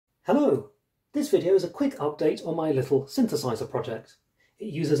Hello! This video is a quick update on my little synthesizer project. It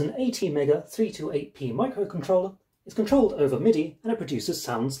uses an ATmega328 microcontroller, it's controlled over MIDI, and it produces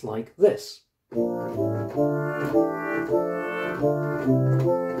sounds like this.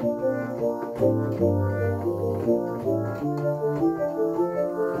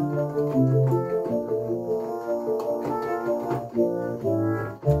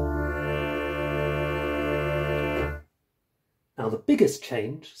 Now the biggest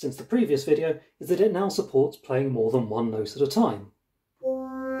change since the previous video is that it now supports playing more than one note at a time.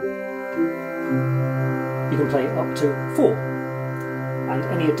 You can play up to 4, and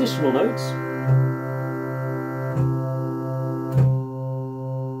any additional notes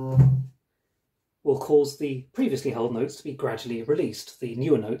will cause the previously held notes to be gradually released. The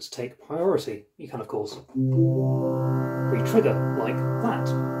newer notes take priority. You can of course re-trigger like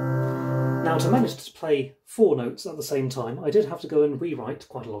that. Now, to manage to play 4 notes at the same time, I did have to go and rewrite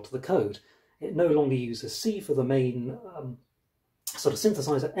quite a lot of the code. It no longer uses C for the main sort of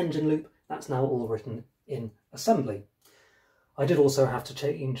synthesizer engine loop. That's now all written in assembly. I did also have to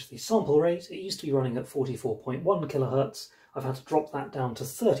change the sample rate. It used to be running at 44.1 kHz. I've had to drop that down to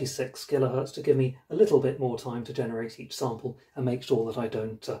 36 kHz to give me a little bit more time to generate each sample and make sure that I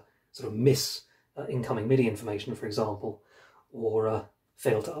don't sort of miss incoming MIDI information, for example, or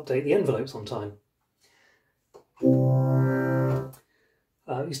fail to update the envelopes on time.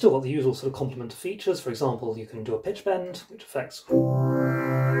 You've still got the usual sort of complement of features. For example, you can do a pitch bend, which affects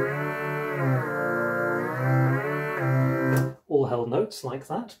all held notes like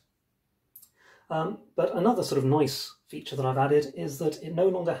that. But another sort of nice feature that I've added is that it no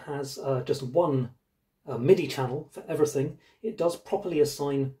longer has just one MIDI channel for everything. It does properly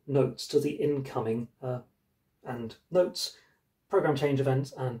assign notes to the incoming and notes, program change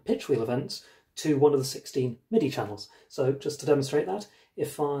events and pitch wheel events to one of the 16 MIDI channels. So just to demonstrate that,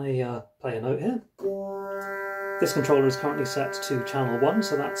 if I play a note here, this controller is currently set to channel 1,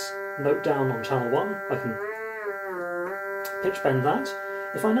 so that's note down on channel 1. I can pitch bend that.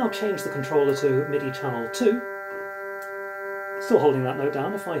 If I now change the controller to MIDI channel 2, still holding that note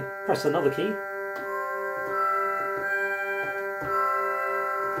down, if I press another key,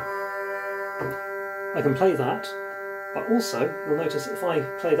 I can play that. But also, you'll notice if I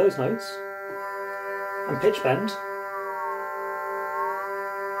play those notes and pitch bend,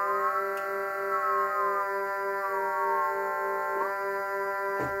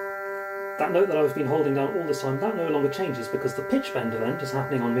 that note that I've been holding down all this time, that no longer changes because the pitch bend event is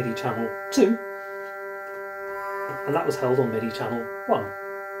happening on MIDI channel 2, and that was held on MIDI channel 1.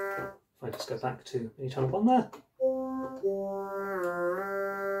 If I just go back to MIDI channel 1 there,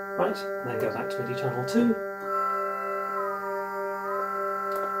 right, and then go back to MIDI channel 2,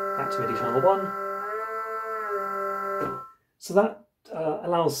 back to MIDI channel 1. So that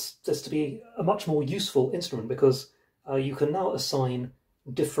allows this to be a much more useful instrument because you can now assign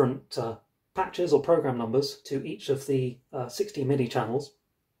different patches or program numbers to each of the 16 MIDI channels,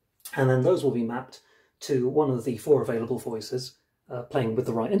 and then those will be mapped to one of the 4 available voices, playing with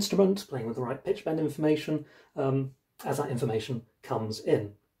the right instrument, playing with the right pitch bend information, as that information comes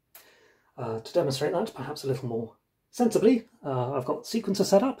in. To demonstrate that perhaps a little more sensibly, I've got sequencer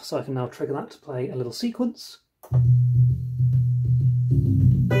set up, so I can now trigger that to play a little sequence.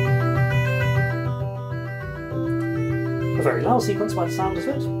 A very loud sequence by the sound of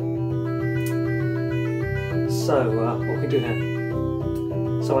it. So, what can we do here?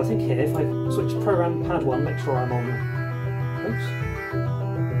 So I think here, if I switch program pad 1, make sure I'm on... Oops.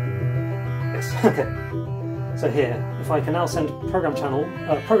 Yes, okay. So here, if I can now send program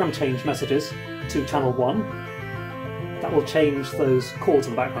change messages to channel 1, that will change those chords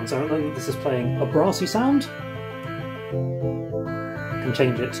in the background. So this is playing a brassy sound. I can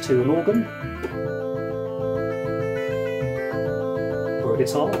change it to an organ or a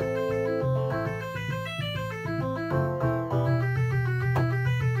guitar.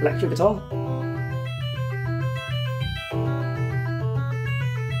 Electric guitar.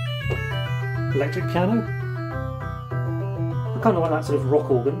 Electric piano. I kind of like that sort of rock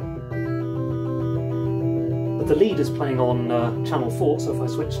organ. But the lead is playing on channel 4, so if I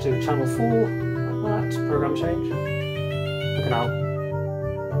switch to channel 4, like that, program change, I can now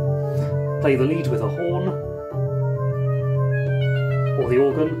play the lead with a horn, or the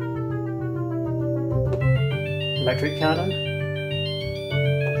organ, electric piano,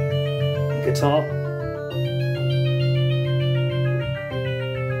 guitar.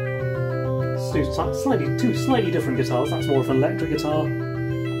 Let's do two slightly different guitars. That's more of an electric guitar.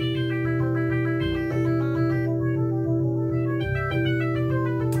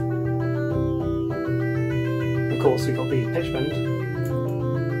 Of course, we've got the pitch bend.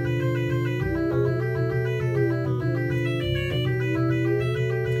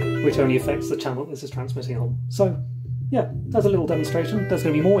 which only affects the channel this is transmitting on. So yeah, there's a little demonstration. There's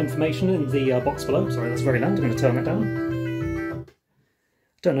going to be more information in the box below. Sorry, that's very loud, I'm going to turn that down.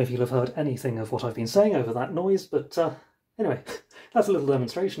 Don't know if you'll have heard anything of what I've been saying over that noise, but anyway, that's a little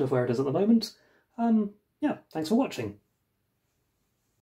demonstration of where it is at the moment. Yeah, thanks for watching.